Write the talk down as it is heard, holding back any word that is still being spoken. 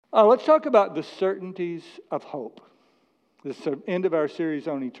Let's talk about the certainties of hope. This is the end of our series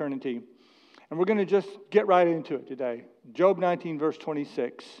on eternity. And we're going to just get right into it today. Job 19, verse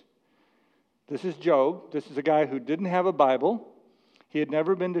 26. This is Job. This is a guy who didn't have a Bible. He had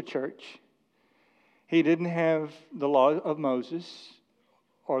never been to church. He didn't have the law of Moses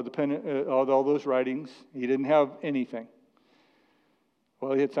or all those writings. He didn't have anything.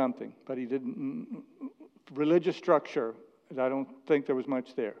 Well, he had something, but he didn't. Religious structure, I don't think there was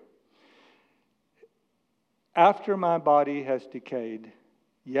much there. After my body has decayed,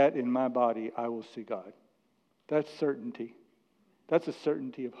 yet in my body I will see God. That's certainty. That's a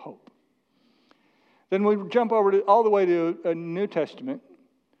certainty of hope. Then we jump over all the way to a New Testament.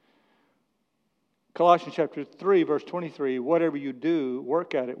 Colossians chapter 3, verse 23. Whatever you do,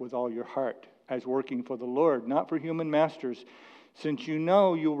 work at it with all your heart, as working for the Lord, not for human masters, since you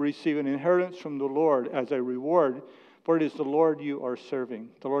know you will receive an inheritance from the Lord as a reward, for it is the Lord you are serving,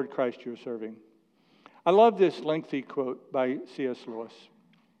 the Lord Christ you are serving. I love this lengthy quote by C.S. Lewis.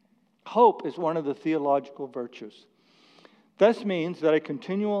 Hope is one of the theological virtues. This means that a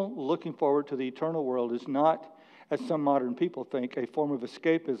continual looking forward to the eternal world is not, as some modern people think, a form of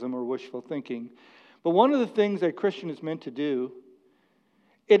escapism or wishful thinking. But one of the things a Christian is meant to do,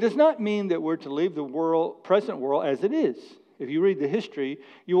 it does not mean that we're to leave the present world as it is. If you read the history,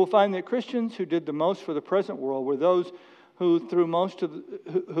 you will find that Christians who did the most for the present world were those who, through most of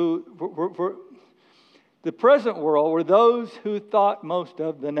the present world, were those who thought most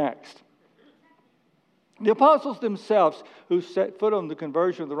of the next. The apostles themselves, who set foot on the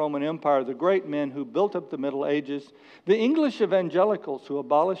conversion of the Roman Empire, the great men who built up the Middle Ages, the English evangelicals who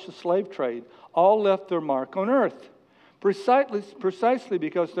abolished the slave trade, all left their mark on earth, precisely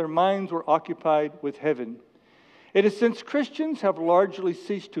because their minds were occupied with heaven. It is since Christians have largely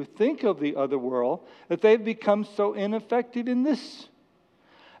ceased to think of the other world that they've become so ineffective in this.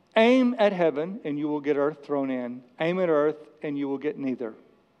 Aim at heaven and you will get earth thrown in. Aim at earth and you will get neither.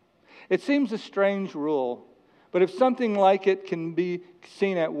 It seems a strange rule, but if something like it can be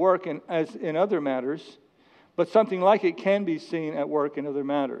seen at work as in other matters, but something like it can be seen at work in other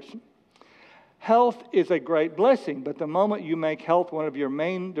matters. Health is a great blessing, but the moment you make health one of your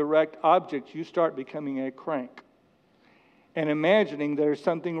main direct objects, you start becoming a crank and imagining there's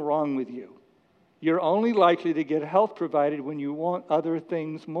something wrong with you. You're only likely to get health provided when you want other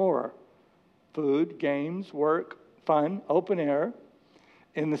things more. Food, games, work, fun, open air.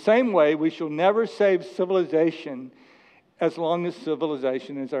 In the same way, we shall never save civilization as long as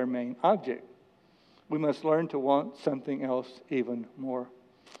civilization is our main object. We must learn to want something else even more.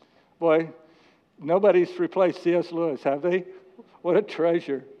 Boy, nobody's replaced C.S. Lewis, have they? What a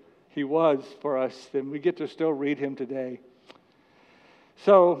treasure he was for us, and we get to still read him today.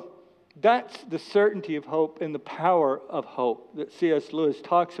 So that's the certainty of hope and the power of hope that C.S. Lewis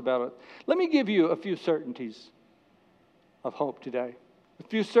talks about. Let me give you a few certainties of hope today. A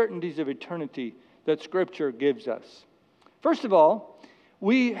few certainties of eternity that Scripture gives us. First of all,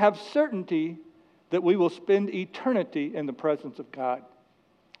 we have certainty that we will spend eternity in the presence of God.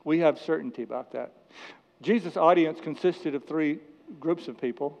 We have certainty about that. Jesus' audience consisted of three groups of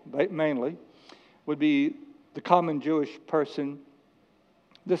people, mainly. Would be the common Jewish person,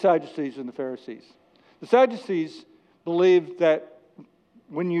 the Sadducees, and the Pharisees. The Sadducees believed that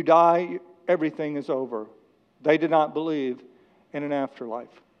when you die, everything is over. They did not believe in an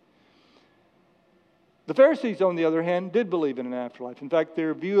afterlife. The Pharisees, on the other hand, did believe in an afterlife. In fact,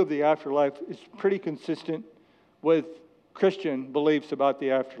 their view of the afterlife is pretty consistent with Christian beliefs about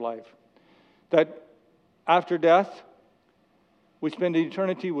the afterlife. That after death, we spend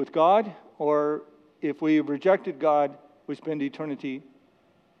eternity with God, or if we rejected God, we spend eternity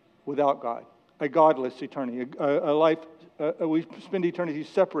without God. A godless eternity. A life, we spend eternity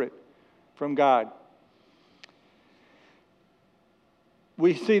separate from God.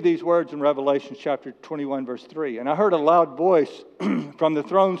 We see these words in Revelation chapter 21, verse 3. And I heard a loud voice from the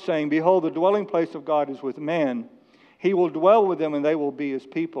throne saying, "Behold, the dwelling place of God is with man. He will dwell with them, and they will be his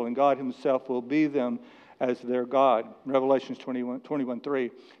people, and God himself will be them as their God." Revelation 21,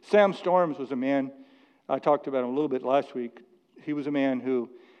 3. Sam Storms was a man, I talked about him a little bit last week. He was a man who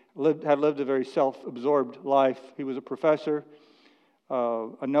had lived a very self-absorbed life. He was a professor,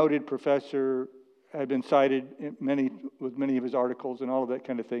 a noted professor, had been cited with many of his articles and all of that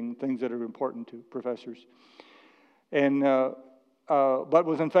kind of thing, things that are important to professors. And but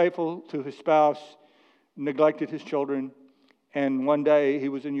was unfaithful to his spouse, neglected his children, and one day he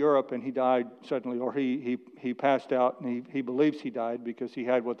was in Europe and he died suddenly, or he passed out, and he believes he died because he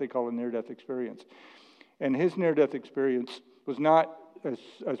had what they call a near-death experience. And his near-death experience was not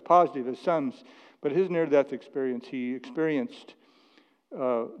as positive as some's, but his near-death experience, he experienced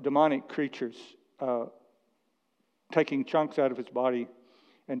demonic creatures taking chunks out of his body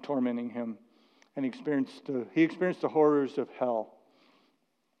and tormenting him. And he experienced the horrors of hell.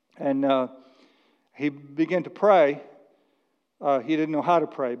 And he began to pray. He didn't know how to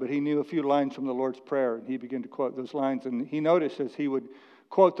pray, but he knew a few lines from the Lord's Prayer, and he began to quote those lines. And he noticed as he would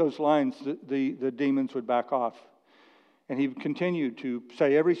quote those lines, the demons would back off. And he continued to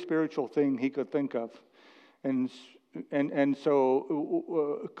say every spiritual thing he could think of. And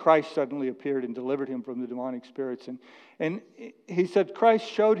so Christ suddenly appeared and delivered him from the demonic spirits. And he said Christ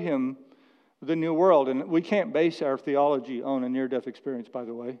showed him the new world. And we can't base our theology on a near-death experience, by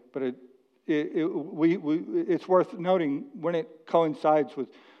the way. But it's worth noting when it coincides with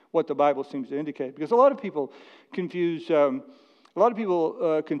what the Bible seems to indicate. Because a lot of people confuse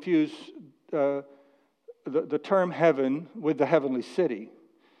the term heaven with the heavenly city.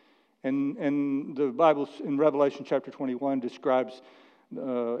 And the Bible in Revelation chapter 21 describes,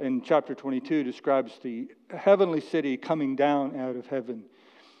 in chapter 22 describes the heavenly city coming down out of heaven,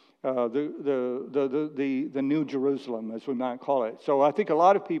 the New Jerusalem, as we might call it. So I think a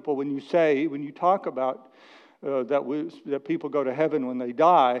lot of people, when you talk about that people go to heaven when they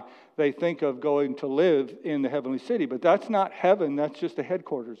die, they think of going to live in the heavenly city. But that's not heaven. That's just the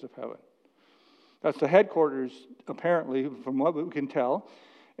headquarters of heaven. That's the headquarters, apparently, from what we can tell.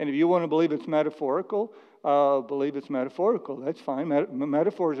 And if you want to believe it's metaphorical, believe it's metaphorical. That's fine.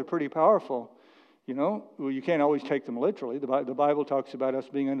 Metaphors are pretty powerful. Well, you can't always take them literally. The Bible talks about us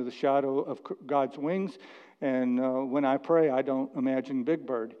being under the shadow of God's wings. And when I pray, I don't imagine Big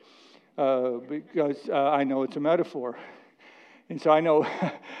Bird because I know it's a metaphor. And so I know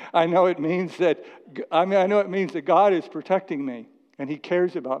it means that God is protecting me. And he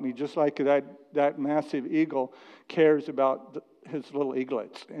cares about me just like that massive eagle cares about his little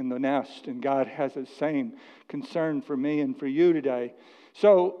eaglets in the nest. And God has the same concern for me and for you today.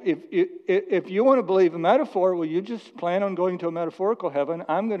 So if you want to believe a metaphor, well, you just plan on going to a metaphorical heaven.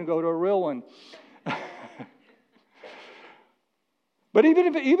 I'm going to go to a real one. But even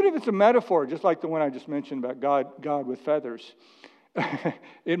if it's a metaphor, just like the one I just mentioned about God with feathers,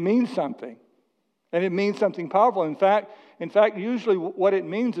 it means something. And it means something powerful. In fact, usually what it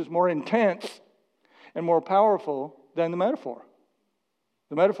means is more intense and more powerful than the metaphor.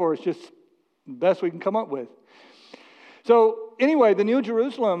 The metaphor is just the best we can come up with. So anyway, the New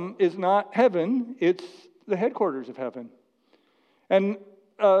Jerusalem is not heaven. It's the headquarters of heaven. And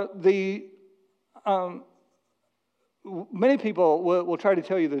many people will try to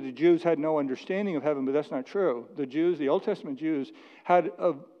tell you that the Jews had no understanding of heaven, but that's not true. The Old Testament Jews had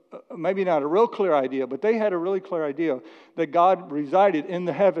maybe not a real clear idea, but they had a really clear idea that God resided in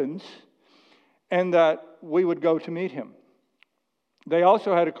the heavens and that we would go to meet him. They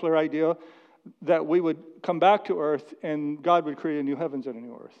also had a clear idea that we would come back to earth and God would create a new heavens and a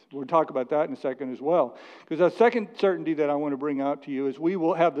new earth. We'll talk about that in a second as well. Because the second certainty that I want to bring out to you is we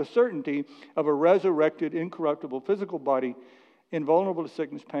will have the certainty of a resurrected, incorruptible physical body, invulnerable to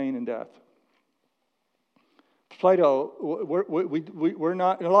sickness, pain, and death. Plato, we're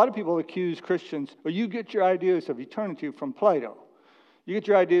not, and a lot of people accuse Christians, well, you get your ideas of eternity from Plato. You get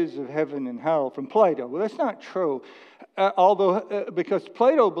your ideas of heaven and hell from Plato. Well, that's not true. Because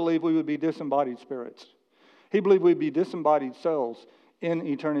Plato believed we would be disembodied spirits. He believed we'd be disembodied souls in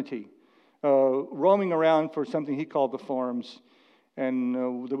eternity, roaming around for something he called the forms. And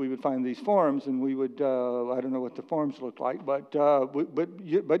that we would find these forms, and we would, I don't know what the forms look like, but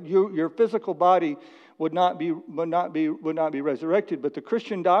your physical body would not be resurrected. But the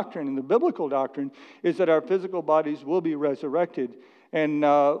Christian doctrine and the biblical doctrine is that our physical bodies will be resurrected. And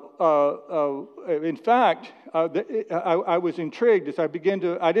in fact, I was intrigued as I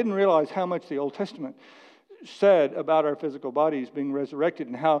didn't realize how much the Old Testament said about our physical bodies being resurrected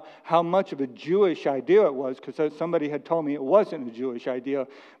and how much of a Jewish idea it was, because somebody had told me it wasn't a Jewish idea.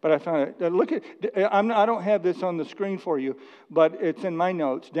 But I found it. I don't have this on the screen for you, but it's in my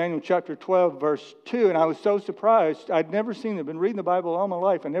notes. Daniel chapter 12, verse 2. And I was so surprised. I'd never seen it. I've been reading the Bible all my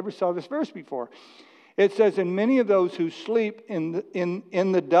life. I never saw this verse before. It says, and many of those who sleep in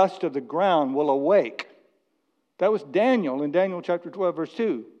the dust of the ground will awake. That was Daniel in Daniel chapter 12, verse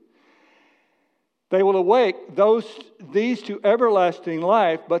 2. They will awake, these to everlasting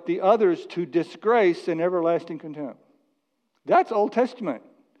life, but the others to disgrace and everlasting contempt. That's Old Testament.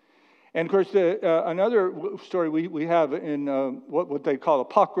 And of course, another story we have in what they call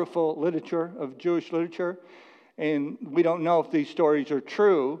apocryphal literature of Jewish literature. And we don't know if these stories are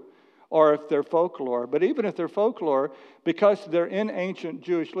true or if they're folklore. But even if they're folklore, because they're in ancient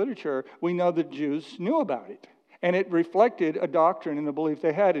Jewish literature, we know the Jews knew about it. And it reflected a doctrine and a belief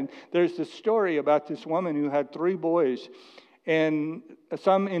they had. And there's this story about this woman who had 3 boys. and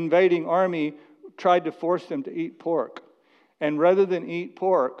some invading army tried to force them to eat pork. And rather than eat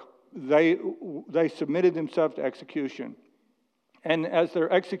pork, they submitted themselves to execution. And as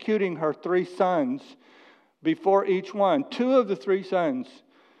they're executing her 3 sons, before each one, 2 of the 3 sons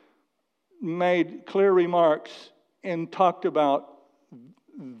made clear remarks and talked about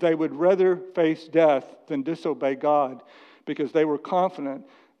they would rather face death than disobey God, because they were confident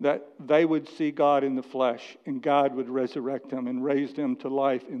that they would see God in the flesh and God would resurrect them and raise them to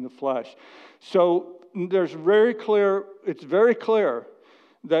life in the flesh. So it's very clear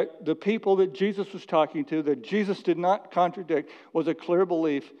that the people that Jesus was talking to, that Jesus did not contradict, was a clear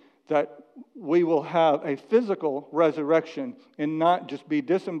belief that we will have a physical resurrection and not just be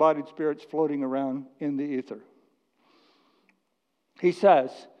disembodied spirits floating around in the ether. He says,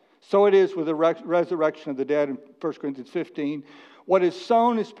 so it is with the resurrection of the dead in 1 Corinthians 15. What is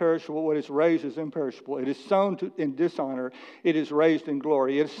sown is perishable, what is raised is imperishable. It is sown in dishonor, it is raised in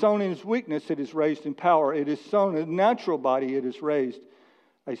glory. It is sown in his weakness, it is raised in power. It is sown in a natural body, it is raised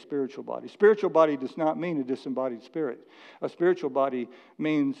a spiritual body. Spiritual body does not mean a disembodied spirit. A spiritual body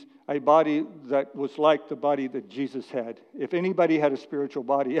means a body that was like the body that Jesus had. If anybody had a spiritual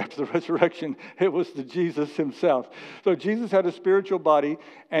body after the resurrection, it was the Jesus himself. So Jesus had a spiritual body,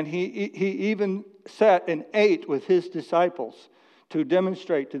 and he even sat and ate with his disciples to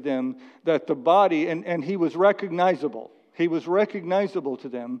demonstrate to them that the body, and he was recognizable. He was recognizable to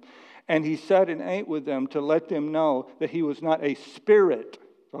them, and he sat and ate with them to let them know that he was not a spirit.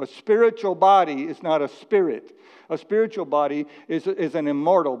 A spiritual body is not a spirit. A spiritual body is an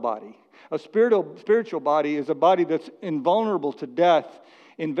immortal body. A spiritual body is a body that's invulnerable to death,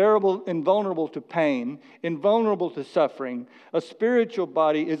 invulnerable to pain, invulnerable to suffering. A spiritual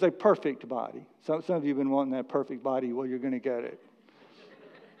body is a perfect body. Some of you have been wanting that perfect body. Well, you're going to get it.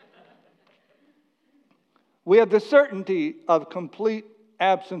 We have the certainty of complete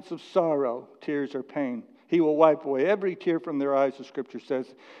absence of sorrow, tears, or pain. He will wipe away every tear from their eyes, the Scripture says.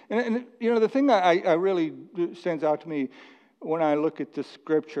 And the thing that I really stands out to me when I look at this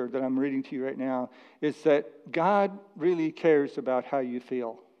Scripture that I'm reading to you right now is that God really cares about how you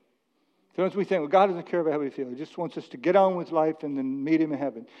feel. Sometimes we think, well, God doesn't care about how we feel. He just wants us to get on with life and then meet Him in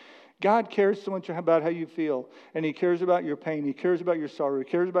heaven. God cares so much about how you feel, and He cares about your pain. He cares about your sorrow. He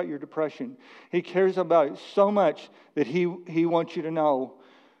cares about your depression. He cares about it so much that He wants you to know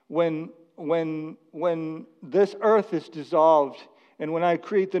when this earth is dissolved and when I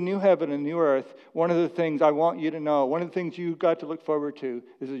create the new heaven and new earth, one of the things I want you to know, one of the things you've got to look forward to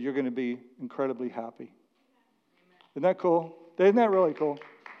is that you're going to be incredibly happy. Isn't that cool? Isn't that really cool?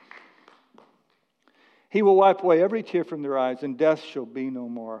 He will wipe away every tear from their eyes, and death shall be no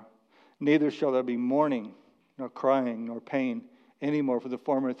more. Neither shall there be mourning, nor crying, nor pain anymore, for the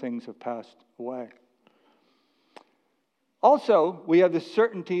former things have passed away. Also, we have the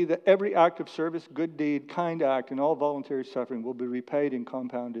certainty that every act of service, good deed, kind act, and all voluntary suffering will be repaid and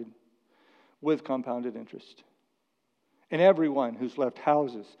compounded with compounded interest. And everyone who's left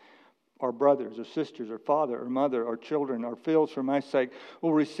houses, or brothers, or sisters, or father, or mother, or children, or fields for my sake,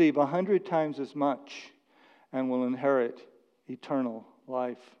 will receive 100 times as much and will inherit eternal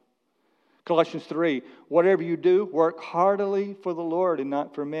life. Colossians 3, whatever you do, work heartily for the Lord and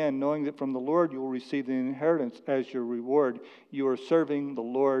not for men, knowing that from the Lord you will receive the inheritance as your reward. You are serving the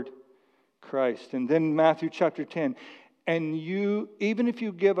Lord Christ. And then Matthew chapter 10, and you, even if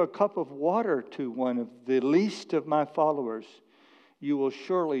you give a cup of water to one of the least of my followers, you will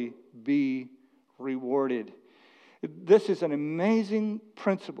surely be rewarded. This is an amazing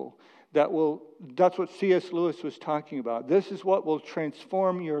principle that's what C.S. Lewis was talking about. This is what will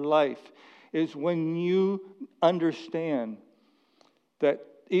transform your life, is when you understand that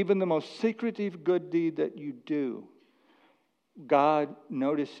even the most secretive good deed that you do, God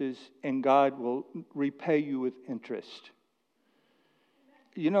notices and God will repay you with interest.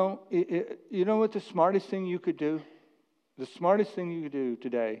 You know what the smartest thing you could do? The smartest thing you could do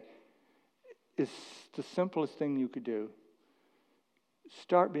today is the simplest thing you could do.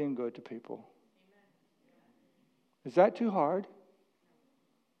 Start being good to people. Is that too hard?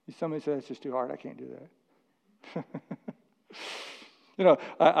 Somebody said, that's just too hard. I can't do that.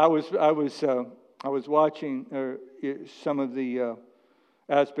 I was watching some of the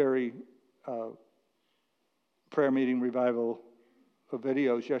Asbury prayer meeting revival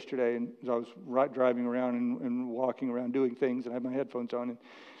videos yesterday, and I was driving around and walking around doing things, and I had my headphones on,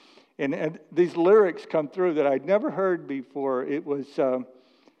 and these lyrics come through that I'd never heard before. It was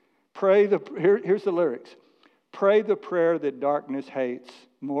here's the lyrics. Pray the prayer that darkness hates,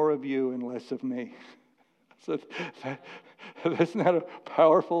 more of you and less of me. So that's not a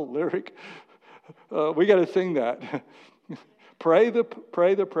powerful lyric. We got to sing that. Pray the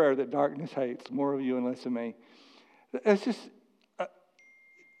prayer that darkness hates, more of you and less of me. It's just,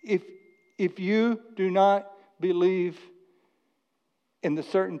 if you do not believe in the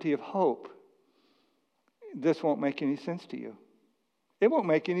certainty of hope, this won't make any sense to you. It won't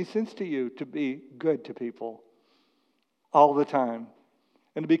make any sense to you to be good to people all the time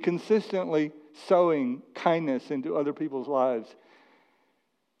and to be consistently sowing kindness into other people's lives.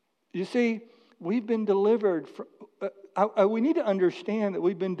 You see, we've been delivered from, we need to understand that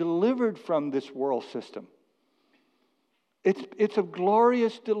we've been delivered from this world system. It's a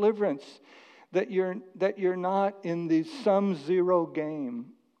glorious deliverance that you're not in the sum zero game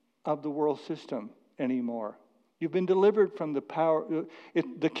of the world system anymore. You've been delivered from the power,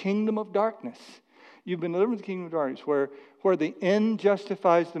 the kingdom of darkness. You've been delivered from the kingdom of darkness where the end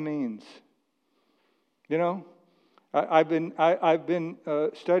justifies the means. You know, I've been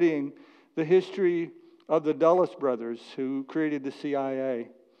studying the history of the Dulles brothers who created the CIA.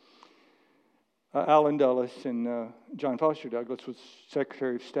 Allen Dulles and John Foster Douglas was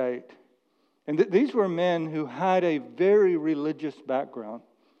Secretary of State. And these were men who had a very religious background.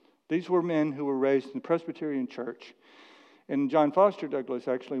 These were men who were raised in the Presbyterian Church. And John Foster Douglas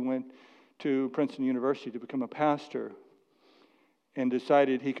actually went to Princeton University to become a pastor and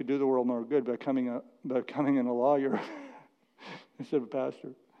decided he could do the world more good by becoming a lawyer instead of a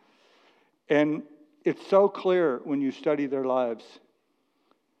pastor. And it's so clear when you study their lives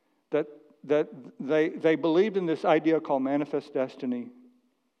that they believed in this idea called manifest destiny,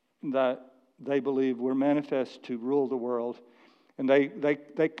 that they believe we're manifest to rule the world. And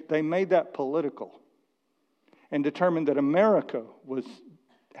they made that political and determined that America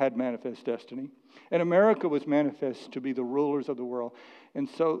had manifest destiny. And America was manifest to be the rulers of the world. And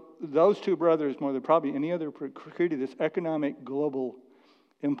so those two brothers, more than probably any other, created this economic global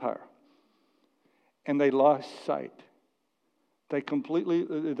empire. And they lost sight. They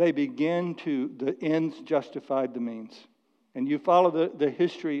began to, the ends justified the means. And you follow the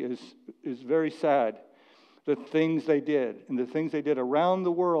history is very sad. The things they did, and the things they did around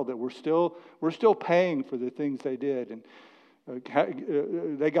the world that we're still paying for the things they did, and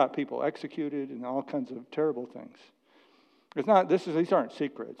they got people executed and all kinds of terrible things. These aren't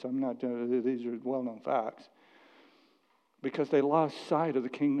secrets. These are well-known facts, because they lost sight of the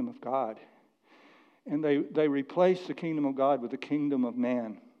kingdom of God, and they replaced the kingdom of God with the kingdom of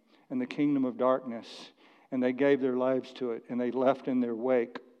man and the kingdom of darkness, and they gave their lives to it, and they left in their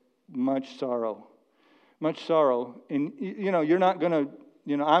wake much sorrow. Much sorrow. And, you're not going to,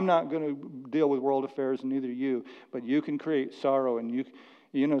 I'm not going to deal with world affairs, and neither you, but you can create sorrow. And,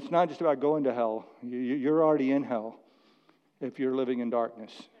 it's not just about going to hell. You're already in hell if you're living in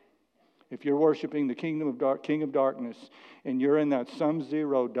darkness. If you're worshiping the king of darkness, and you're in that sum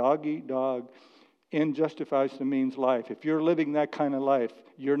zero, dog eat dog, end justifies the means life. If you're living that kind of life,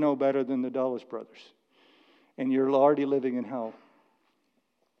 you're no better than the Dulles brothers. And you're already living in hell.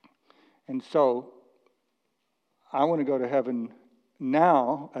 And so, I want to go to heaven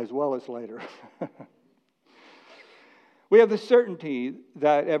now as well as later. We have the certainty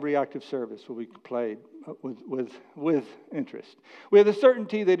that every act of service will be played with interest. We have the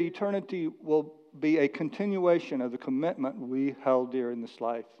certainty that eternity will be a continuation of the commitment we held dear in this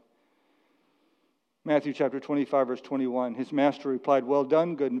life. Matthew chapter 25, verse 21, his master replied, "Well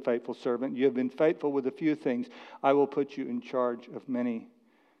done, good and faithful servant. You have been faithful with a few things. I will put you in charge of many.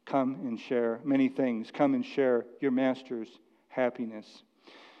 Come and share many things. Come and share your master's happiness."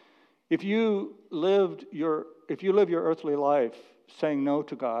 If you live your earthly life saying no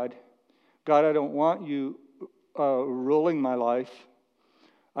to God, I don't want you ruling my life.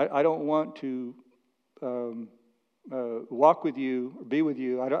 I don't want to walk with you, or be with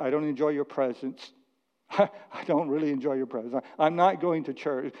you. I don't enjoy your presence. I don't really enjoy your presence. I'm not going to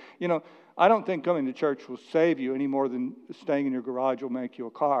church. I don't think coming to church will save you any more than staying in your garage will make you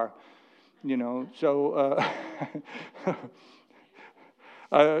a car. So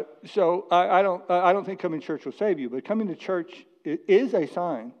I don't think coming to church will save you, but coming to church is a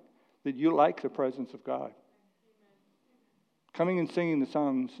sign that you like the presence of God. Coming and singing the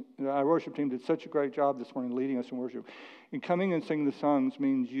songs, our worship team did such a great job this morning leading us in worship. And coming and singing the songs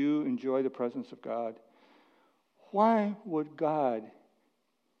means you enjoy the presence of God. Why would God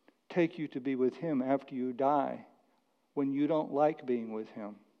take you to be with Him after you die when you don't like being with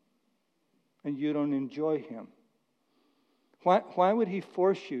Him and you don't enjoy Him? Why would He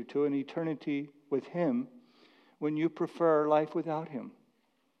force you to an eternity with Him when you prefer life without Him?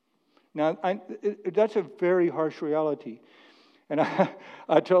 Now, that's a very harsh reality. And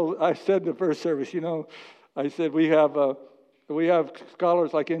I said in the first service, I said we have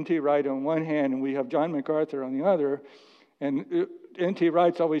scholars like N.T. Wright on one hand, and we have John MacArthur on the other, And N.T.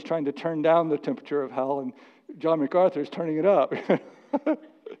 Wright's always trying to turn down the temperature of hell, and John MacArthur's turning it up.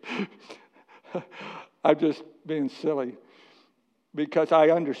 I'm just being silly because I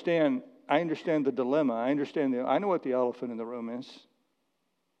understand the dilemma. I know what the elephant in the room is.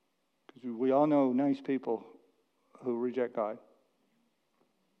 Because we all know nice people who reject God.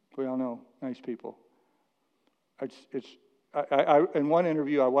 We all know nice people. In one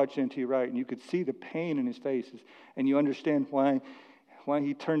interview, I watched N.T. Wright, and you could see the pain in his face, and you understand why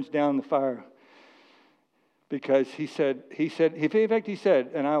he turns down the fire. Because he said, in fact, he said,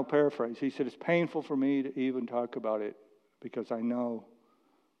 and I'll paraphrase, he said, it's painful for me to even talk about it because I know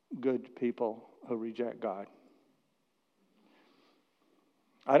good people who reject God.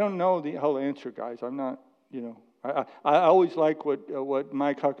 I don't know the whole answer, guys. I'm not, I always like what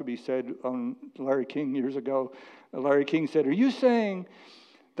Mike Huckabee said on Larry King years ago. Larry King said, are you saying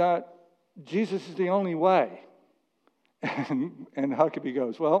that Jesus is the only way? And Huckabee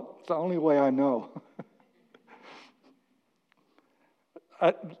goes, well, it's the only way I know.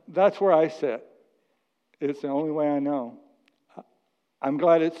 That's where I sit. It's the only way I know. I'm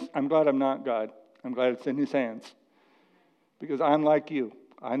glad I'm not God. I'm glad it's in His hands. Because I'm like you.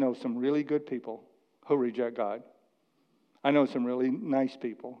 I know some really good people who reject God. I know some really nice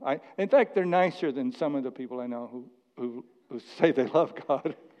people. In fact, they're nicer than some of the people I know who say they love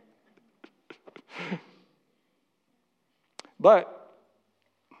God. But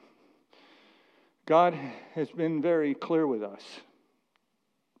God has been very clear with us.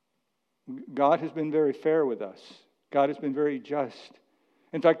 God has been very fair with us. God has been very just.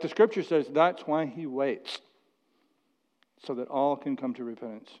 In fact, the Scripture says that's why He waits, so that all can come to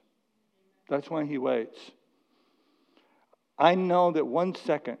repentance. That's why He waits. I know that 1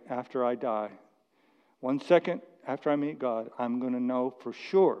 second after I die, 1 second after I meet God, I'm going to know for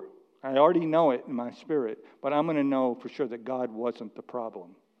sure. I already know it in my spirit, but I'm going to know for sure that God wasn't the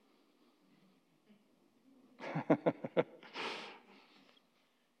problem.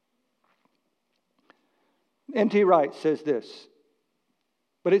 N.T. Wright says this,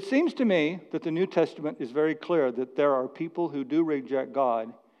 but it seems to me that the New Testament is very clear that there are people who do reject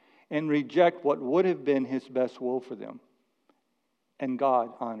God and reject what would have been His best will for them. And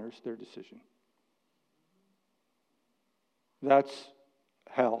God honors their decision. That's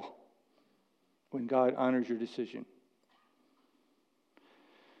hell, when God honors your decision.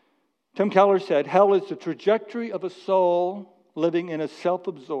 Tim Keller said, hell is the trajectory of a soul living in a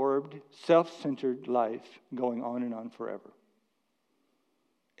self-absorbed, self-centered life going on and on forever.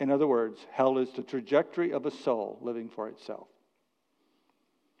 In other words, hell is the trajectory of a soul living for itself.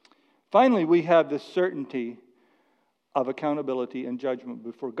 Finally, we have the certainty of accountability and judgment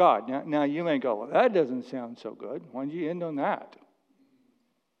before God. Now you may go, well, that doesn't sound so good. Why did you end on that?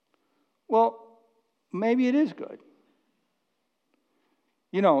 Well, maybe it is good.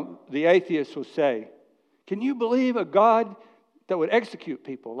 The atheists will say, can you believe a God that would execute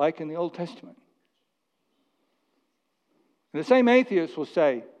people like in the Old Testament? And the same atheists will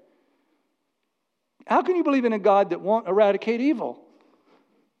say, how can you believe in a God that won't eradicate evil?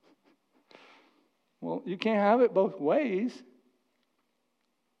 Well, you can't have it both ways.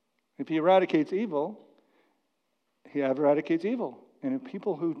 If He eradicates evil, He eradicates evil. And if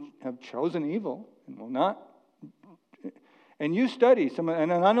people who have chosen evil and will not, and you study some,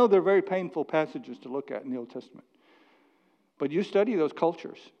 and I know they're very painful passages to look at in the Old Testament, but you study those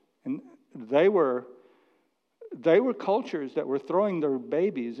cultures, and they were cultures that were throwing their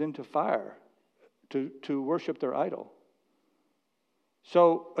babies into fire to worship their idol.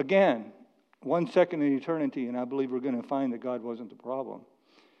 So again, 1 second in eternity, and I believe we're going to find that God wasn't the problem.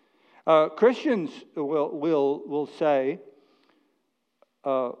 Christians will say,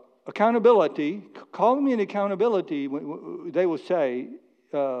 accountability, calling me an accountability, they will say,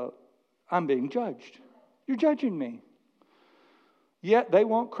 I'm being judged. You're judging me. Yet they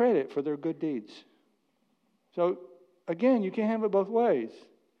want credit for their good deeds. So, again, you can't have it both ways.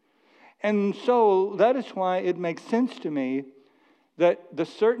 And so that is why it makes sense to me that the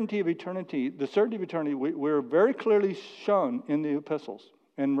certainty of eternity, we're very clearly shown in the epistles,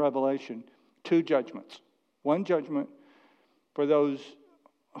 in Revelation, 2 judgments. One judgment for those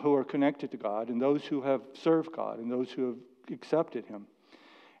who are connected to God, and those who have served God, and those who have accepted Him,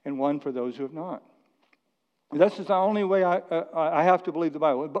 and one for those who have not. This is the only way I have to believe the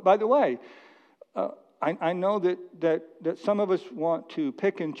Bible. But by the way, I know that some of us want to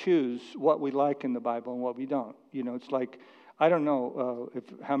pick and choose what we like in the Bible and what we don't. It's like, I don't know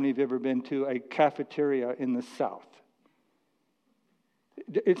how many of you have ever been to a cafeteria in the South.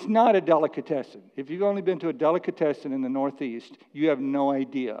 It's not a delicatessen. If you've only been to a delicatessen in the Northeast, you have no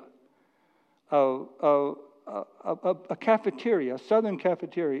idea of a cafeteria, a southern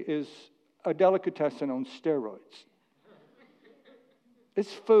cafeteria, is a delicatessen on steroids.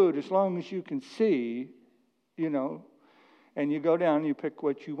 It's food as long as you can see, and you go down and you pick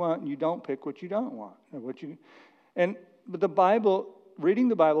what you want and you don't pick what you don't want. But the Bible, reading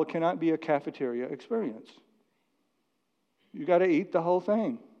the Bible cannot be a cafeteria experience. You got to eat the whole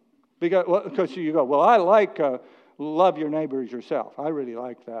thing. Because you go, well, I like love your neighbor as yourself. I really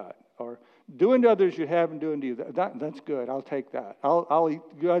like that. Or do unto others you haven't do unto you. That's good. I'll take that. I'll eat.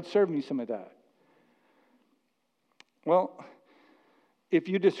 God, serve me some of that. Well, if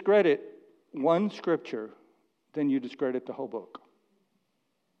you discredit one scripture, then you discredit the whole book.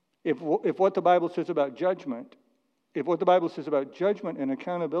 If what the Bible says about judgment, and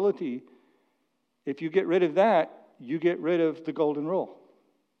accountability, if you get rid of that, you get rid of the golden rule.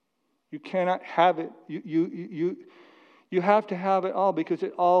 You cannot have it. You have to have it all because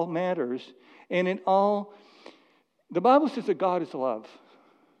it all matters. And the Bible says that God is love.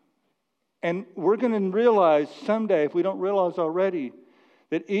 And we're going to realize someday, if we don't realize already,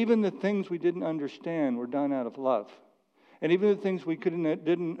 that even the things we didn't understand were done out of love. And even the things we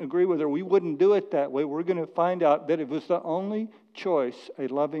didn't agree with or we wouldn't do it that way, we're going to find out that it was the only choice a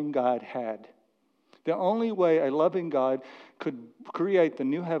loving God had. The only way a loving God could create the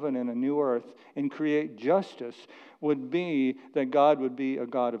new heaven and a new earth and create justice would be that God would be a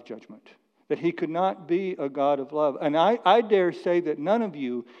God of judgment. That He could not be a God of love. And I dare say that none of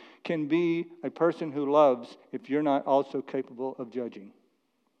you can be a person who loves if you're not also capable of judging.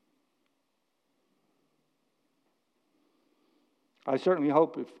 I certainly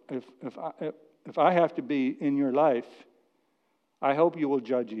hope if I have to be in your life, I hope you will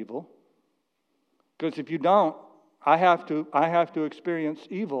judge evil. Because if you don't, I have to experience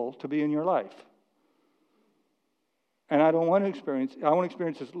evil to be in your life. And I don't want to experience, I want to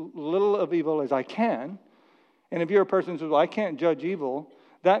experience as little of evil as I can. And if you're a person who says, well, I can't judge evil,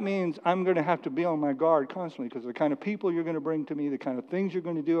 that means I'm going to have to be on my guard constantly because the kind of people you're going to bring to me, the kind of things you're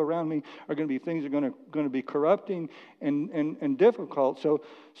going to do around me are going to be things that are going to be corrupting and difficult. So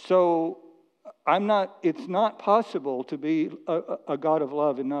it's not possible to be a God of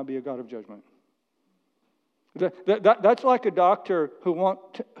love and not be a God of judgment. That's like a doctor who won't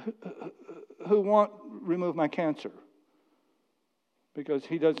remove my cancer because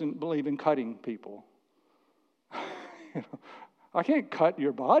he doesn't believe in cutting people. I can't cut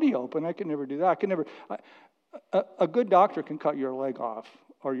your body open. I can never do that. A good doctor can cut your leg off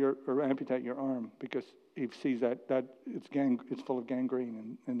or amputate your arm because he sees that it's full of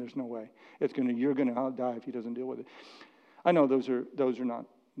gangrene and there's no way you're going to die if he doesn't deal with it. I know those are not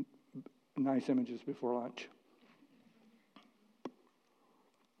nice images before lunch.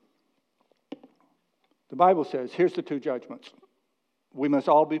 The Bible says, here's the two judgments. We must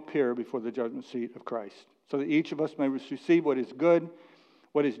all be pure before the judgment seat of Christ, so that each of us may receive what is good,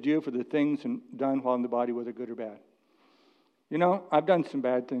 what is due for the things done while in the body, whether good or bad. I've done some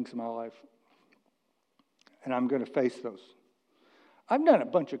bad things in my life, and I'm going to face those. I've done a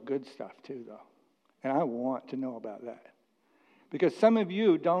bunch of good stuff too, though, and I want to know about that. Because some of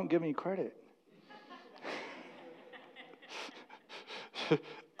you don't give me credit.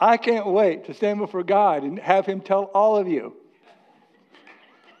 I can't wait to stand before God and have Him tell all of you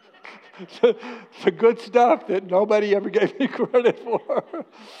the good stuff that nobody ever gave me credit for.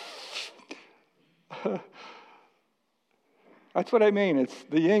 That's what I mean. It's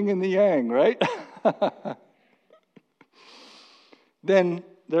the yin and the yang, right? Then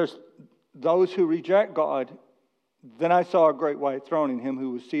there's those who reject God. Then I saw a great white throne and Him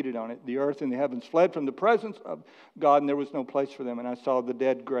who was seated on it. The earth and the heavens fled from the presence of God, and there was no place for them. And I saw the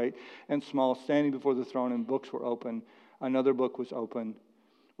dead, great and small, standing before the throne, and books were open. Another book was open,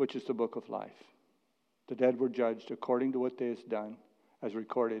 which is the book of life. The dead were judged according to what they had done, as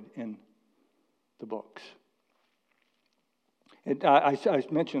recorded in the books. I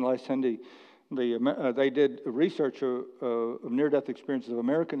mentioned last Sunday, they did research of near-death experiences of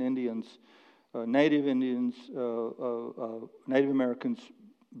American Indians, Native Indians, Native Americans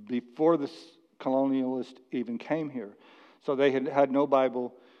before the colonialists even came here. So they had no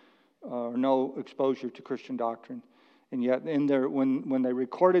Bible or no exposure to Christian doctrine. And yet when they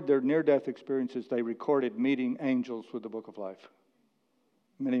recorded their near-death experiences, they recorded meeting angels with the book of life.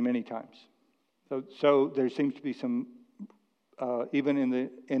 Many, many times. So there seems to be some, even in the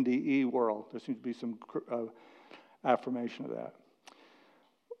NDE world, there seems to be some affirmation of that.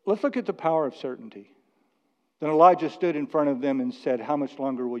 Let's look at the power of certainty. Then Elijah stood in front of them and said, how much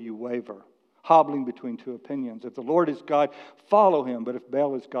longer will you waver? hobbling between two opinions. If the Lord is God, follow him. But if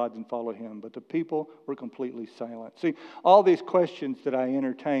Baal is God, then follow him. But the people were completely silent. See, all these questions that I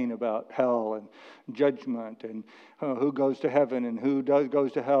entertain about hell and judgment and who goes to heaven and who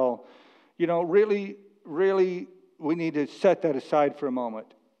goes to hell, really, we need to set that aside for a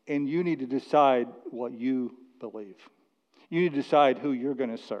moment. And you need to decide what you believe. You need to decide who you're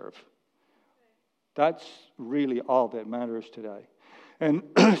going to serve. That's really all that matters today. And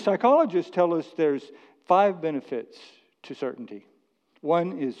psychologists tell us there's 5 benefits to certainty.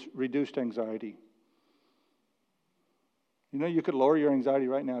 One is reduced anxiety. You could lower your anxiety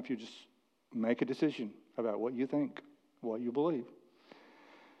right now if you just make a decision about what you think, what you believe.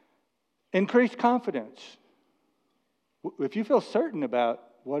 Increased confidence. If you feel certain about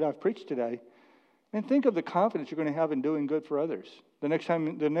what I've preached today, then think of the confidence you're going to have in doing good for others. The next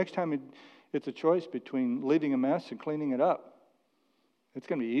time it's a choice between leaving a mess and cleaning it up. It's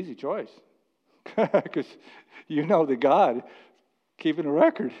going to be an easy choice because you know that God keeping a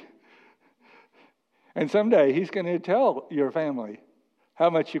record. And someday he's going to tell your family how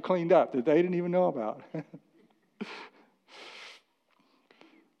much you cleaned up that they didn't even know about.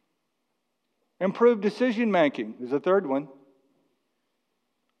 Improved decision making is a third one.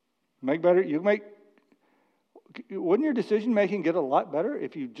 Wouldn't your decision making get a lot better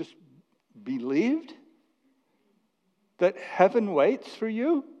if you just believed that heaven waits for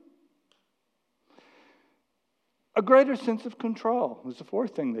you? A greater sense of control is the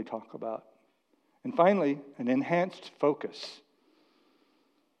fourth thing they talk about. And finally, an enhanced focus.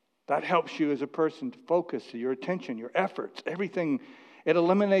 That helps you as a person to focus your attention, your efforts, everything. It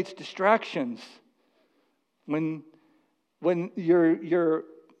eliminates distractions. When your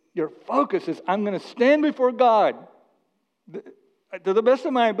focus is, I'm going to stand before God. To the best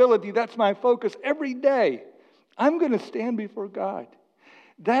of my ability, that's my focus every day. I'm going to stand before God.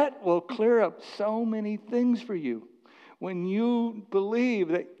 That will clear up so many things for you. When you believe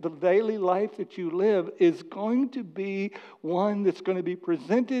that the daily life that you live is going to be one that's going to be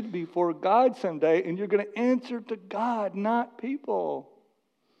presented before God someday, and you're going to answer to God, not people.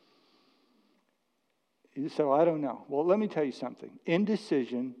 So I don't know. Well, let me tell you something.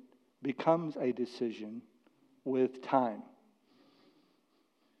 Indecision becomes a decision with time.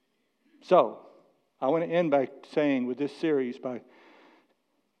 So, I want to end by saying with this series, by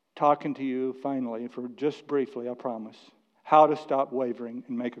talking to you finally, for just briefly, I promise, how to stop wavering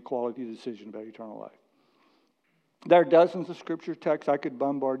and make a quality decision about eternal life. There are dozens of scripture texts I could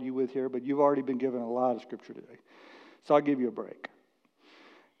bombard you with here, but you've already been given a lot of scripture today. So I'll give you a break.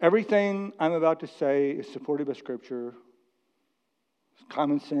 Everything I'm about to say is supported by scripture,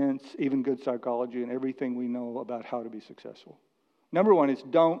 common sense, even good psychology, and everything we know about how to be successful. Number one is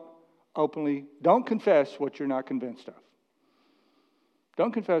don't confess what you're not convinced of.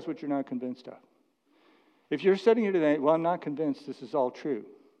 Don't confess what you're not convinced of. If you're sitting here today, well, I'm not convinced this is all true.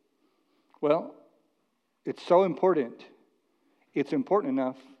 Well, it's so important. It's important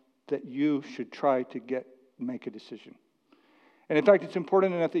enough that you should try to make a decision. And in fact, it's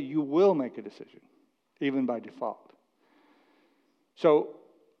important enough that you will make a decision, even by default. So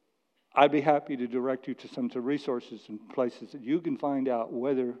I'd be happy to direct you to some resources and places that you can find out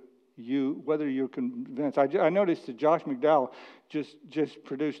whether you're convinced. I noticed that Josh McDowell just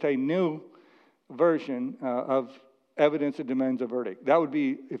produced a new version of Evidence That Demands a Verdict. That would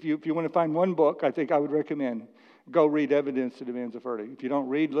be, if you want to find one book, I think I would recommend go read Evidence That Demands a Verdict. If you don't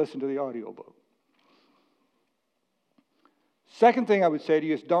read, listen to the audiobook. Second thing I would say to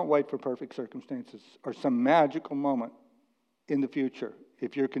you is don't wait for perfect circumstances or some magical moment in the future.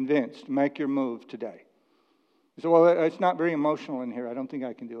 If you're convinced, make your move today. You say, well, it's not very emotional in here. I don't think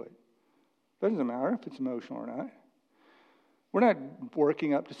I can do it. Doesn't matter if it's emotional or not. We're not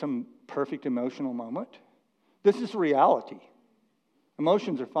working up to some perfect emotional moment. This is reality.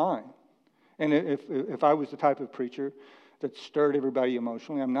 Emotions are fine. And if I was the type of preacher that stirred everybody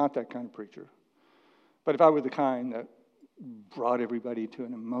emotionally, I'm not that kind of preacher. But if I were the kind that brought everybody to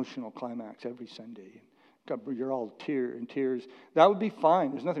an emotional climax every Sunday, you're all in tears, that would be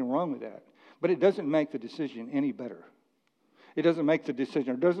fine. There's nothing wrong with that. But it doesn't make the decision any better. It doesn't make the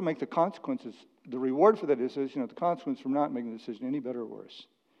decision, or doesn't make the consequences, the reward for the decision, or the consequence from not making the decision any better or worse.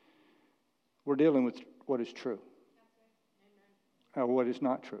 We're dealing with what is true. Or what is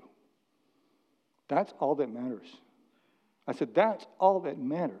not true. That's all that matters. I said that's all that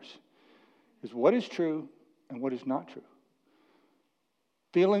matters, is what is true and what is not true.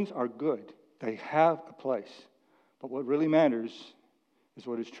 Feelings are good. They have a place. But what really matters is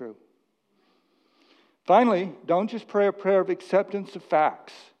what is true. Finally, don't just pray a prayer of acceptance of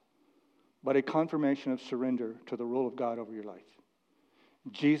facts, but a confirmation of surrender to the rule of God over your life.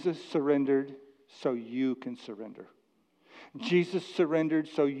 Jesus surrendered so you can surrender. Jesus surrendered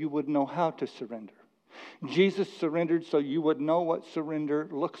so you would know how to surrender. Jesus surrendered so you would know what surrender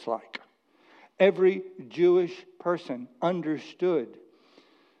looks like. Every Jewish person understood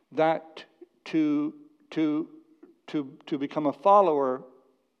that to become a follower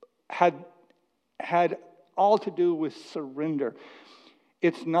had all to do with surrender.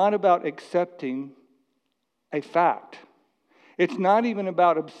 It's not about accepting a fact. It's not even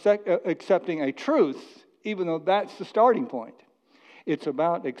about accepting a truth, even though that's the starting point. It's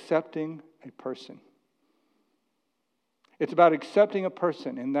about accepting a person. It's about accepting a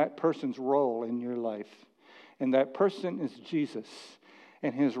person and that person's role in your life. And that person is Jesus.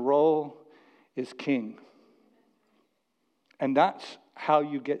 And his role is king. And that's how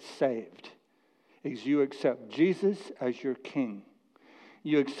you get saved. Is you accept Jesus as your king.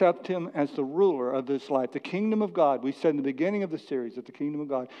 You accept him as the ruler of this life. The kingdom of God, we said in the beginning of the series that the kingdom of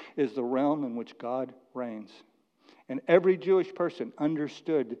God is the realm in which God reigns. And every Jewish person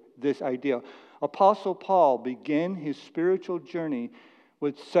understood this idea. Apostle Paul began his spiritual journey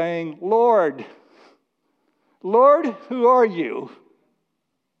with saying, Lord, who are you?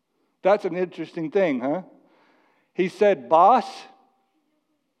 That's an interesting thing, huh? He said, boss,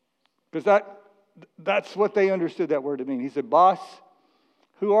 because that's what they understood that word to mean. He said, boss,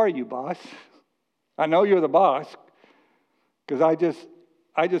 who are you, boss? I know you're the boss, because I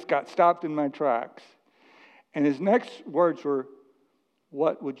just got stopped in my tracks. And his next words were,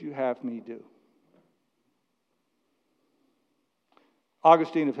 what would you have me do?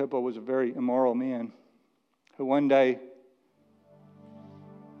 Augustine of Hippo was a very immoral man who one day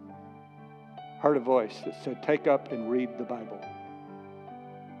heard a voice that said, take up and read the Bible.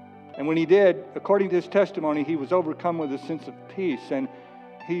 And when he did, according to his testimony, he was overcome with a sense of peace. And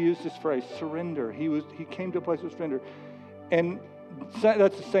he used this phrase, surrender. He came to a place of surrender. And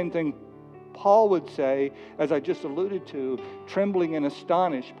that's the same thing Paul would say, as I just alluded to, trembling and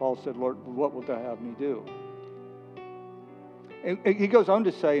astonished, Paul said, Lord, what wilt thou have me do? And he goes on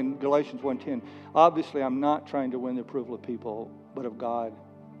to say in Galatians 1:10, obviously I'm not trying to win the approval of people, but of God.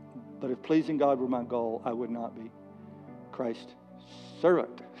 But if pleasing God were my goal, I would not be Christ's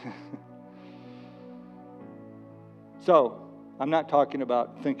servant. So, I'm not talking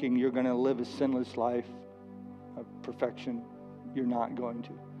about thinking you're going to live a sinless life of perfection. You're not going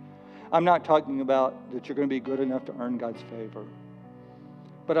to. I'm not talking about that you're going to be good enough to earn God's favor.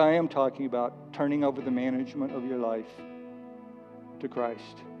 But I am talking about turning over the management of your life to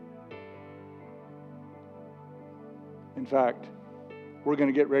Christ. In fact, we're going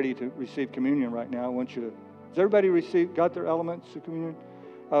to get ready to receive communion right now. I want you to, has everybody got their elements of communion?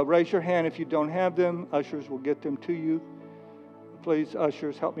 Raise your hand if you don't have them. Ushers will get them to you. Please,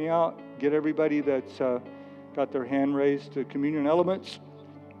 ushers, help me out. Get everybody that's got their hand raised to communion elements.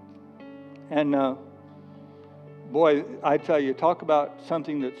 And boy, I tell you, talk about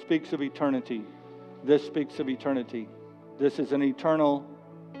something that speaks of eternity. This speaks of eternity. This is an eternal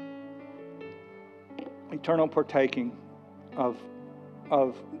partaking of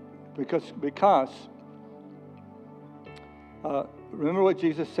because remember what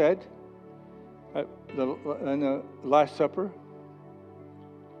Jesus said in the Last Supper?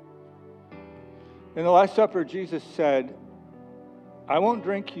 In the Last Supper, Jesus said, I won't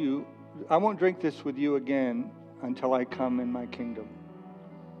drink this with you again until I come in my kingdom.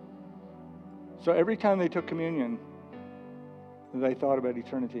 So every time they took communion, they thought about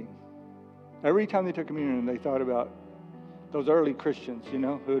eternity. Every time they took communion, they thought about those early Christians,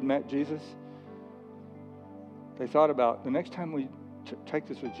 who had met Jesus. They thought about, the next time we take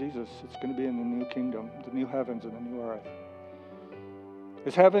this with Jesus, it's going to be in the new kingdom, the new heavens and the new earth.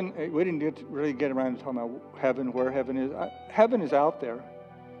 Is heaven, we didn't really get around to talking about heaven, where heaven is. Heaven is out there.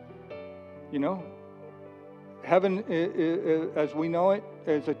 Heaven, as we know it,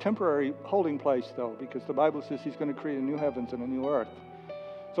 is a temporary holding place, though, because the Bible says he's going to create a new heavens and a new earth.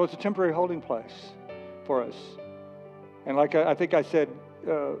 So it's a temporary holding place for us. And like I think I said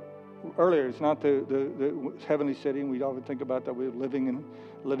earlier, it's not the heavenly city, and we often think about that we're living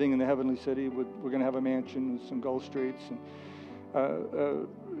in the heavenly city. We're going to have a mansion with some gold streets, and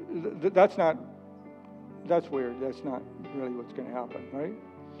that's weird. That's not really what's going to happen, right?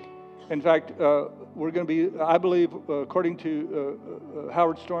 In fact, we're going to be, I believe, according to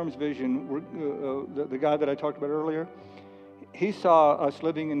Howard Storm's vision, the guy that I talked about earlier, he saw us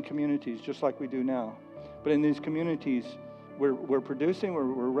living in communities just like we do now. But in these communities, we're producing, we're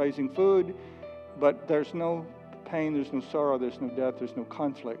raising food, but there's no pain, there's no sorrow, there's no death, there's no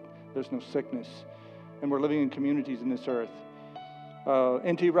conflict, there's no sickness. And we're living in communities in this earth.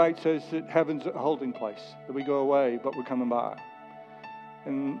 N.T. Wright says that heaven's a holding place, that we go away, but we're coming by.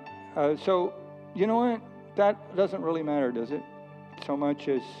 And so, you know what? That doesn't really matter, does it? So much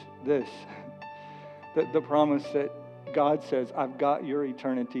as this, the promise that God says, I've got your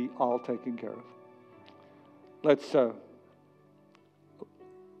eternity all taken care of. Let's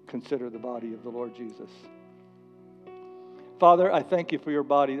consider the body of the Lord Jesus. Father, I thank you for your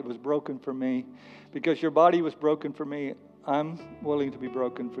body that was broken for me. Because your body was broken for me, I'm willing to be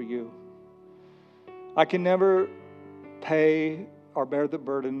broken for you. I can never pay or bear the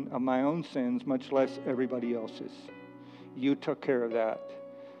burden of my own sins, much less everybody else's. You took care of that.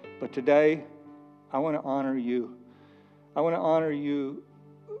 But today, I want to honor you. I want to honor you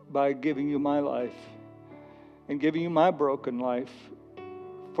by giving you my life and giving you my broken life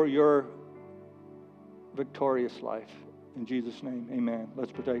for your victorious life. In Jesus' name, amen.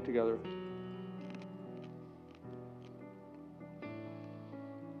 Let's partake together.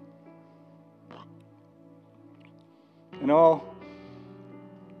 And all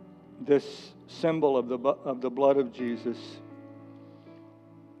this symbol of the blood of Jesus,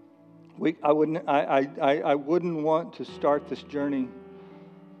 I wouldn't want to start this journey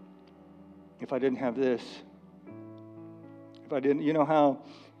if I didn't have this. If I didn't, you know how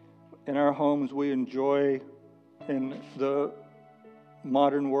in our homes we enjoy, in the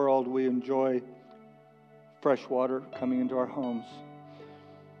modern world we enjoy fresh water coming into our homes,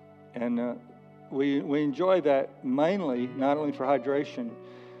 and we enjoy that mainly not only for hydration,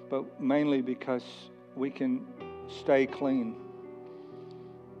 but mainly because we can stay clean.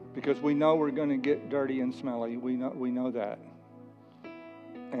 Because we know we're going to get dirty and smelly. We know that.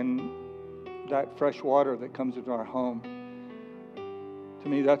 And that fresh water that comes into our home, to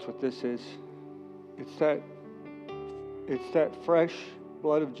me, that's what this is. It's that fresh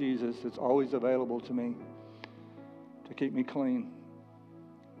blood of Jesus that's always available to me to keep me clean,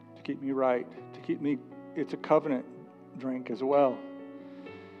 to keep me right, to keep me. It's a covenant drink as well.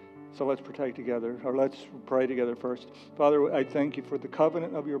 So let's partake together, or let's pray together first. Father, I thank you for the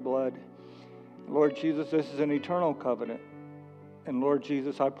covenant of your blood. Lord Jesus, this is an eternal covenant. And Lord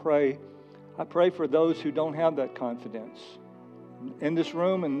Jesus, I pray for those who don't have that confidence in this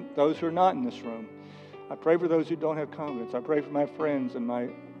room and those who are not in this room. I pray for those who don't have confidence. I pray for my friends and my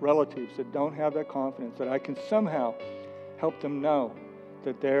relatives that don't have that confidence, that I can somehow help them know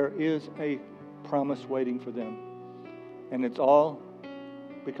that there is a promise waiting for them. And it's all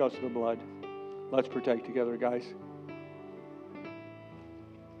because of the blood. Let's partake together, guys.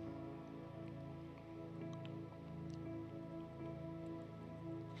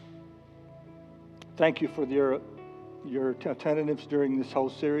 Thank you for your attentiveness during this whole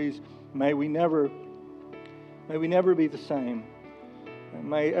series. May we never be the same. And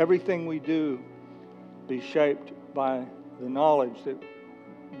may everything we do be shaped by the knowledge that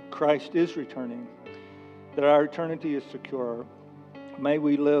Christ is returning, that our eternity is secure. May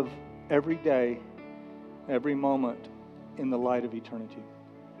we live every day, every moment in the light of eternity.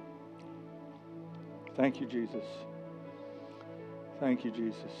 Thank you, Jesus. Thank you,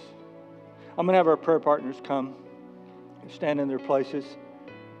 Jesus. I'm going to have our prayer partners come, stand in their places,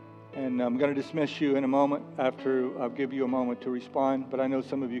 and I'm going to dismiss you in a moment after I'll give you a moment to respond. But I know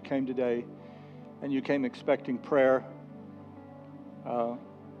some of you came today, and you came expecting prayer.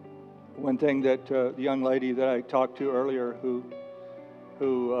 One thing that the young lady that I talked to earlier who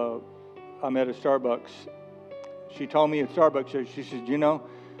I met at Starbucks, she told me at Starbucks, she said, you know,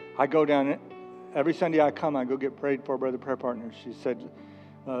 I go down, every Sunday I come, I go get prayed for by the prayer partners. She said,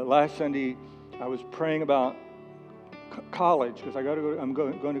 last Sunday I was praying about college, because I'm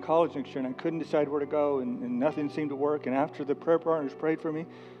going to college next year, and I couldn't decide where to go, and nothing seemed to work. And after the prayer partners prayed for me,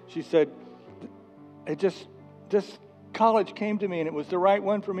 she said, this college came to me, and it was the right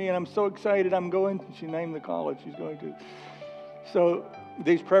one for me, and I'm so excited. I'm going. She named the college she's going to. So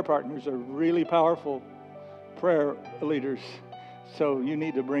these prayer partners are really powerful prayer leaders. So you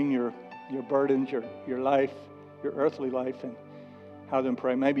need to bring your burdens, your life, your earthly life, and have them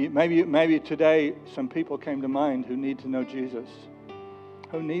pray. Maybe today some people came to mind who need to know Jesus,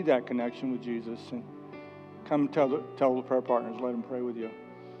 who need that connection with Jesus, and come tell the prayer partners, let them pray with you.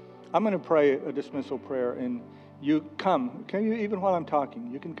 I'm going to pray a dismissal prayer, and you come. Can you, even while I'm talking,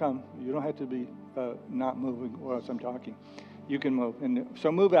 you can come. You don't have to be not moving while I'm talking. You can move. And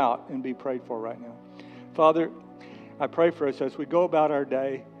so move out and be prayed for right now. Father, I pray for us as we go about our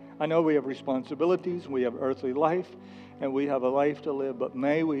day. I know we have responsibilities, we have earthly life, and we have a life to live, but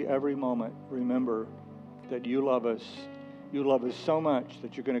may we every moment remember that you love us. You love us so much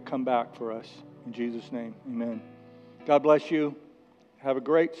that you're going to come back for us. In Jesus' name, amen. God bless you. Have a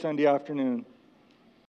great Sunday afternoon.